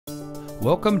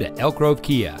Welcome to Elk Grove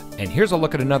Kia, and here's a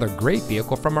look at another great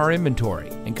vehicle from our inventory,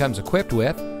 and comes equipped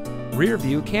with rear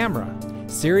view camera,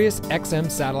 Sirius XM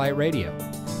satellite radio,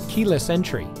 keyless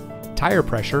entry, tire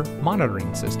pressure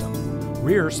monitoring system,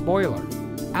 rear spoiler,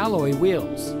 alloy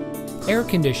wheels, air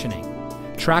conditioning,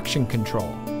 traction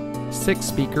control,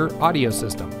 6-speaker audio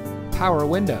system, power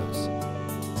windows.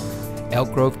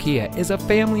 Elk Grove Kia is a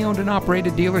family-owned and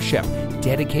operated dealership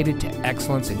dedicated to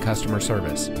excellence in customer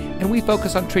service, and we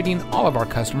focus on treating all of our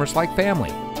customers like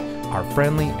family. Our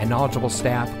friendly and knowledgeable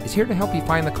staff is here to help you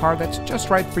find the car that's just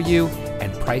right for you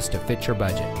and priced to fit your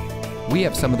budget. We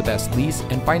have some of the best lease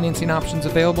and financing options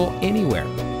available anywhere.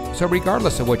 So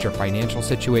regardless of what your financial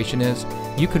situation is,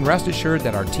 you can rest assured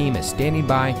that our team is standing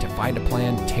by to find a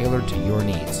plan tailored to your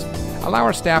needs. Allow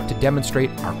our staff to demonstrate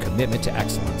our commitment to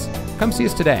excellence. Come see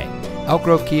us today. Elk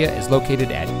Grove Kia is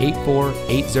located at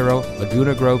 8480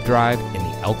 Laguna Grove Drive in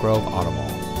the Elk Grove Auto Mall.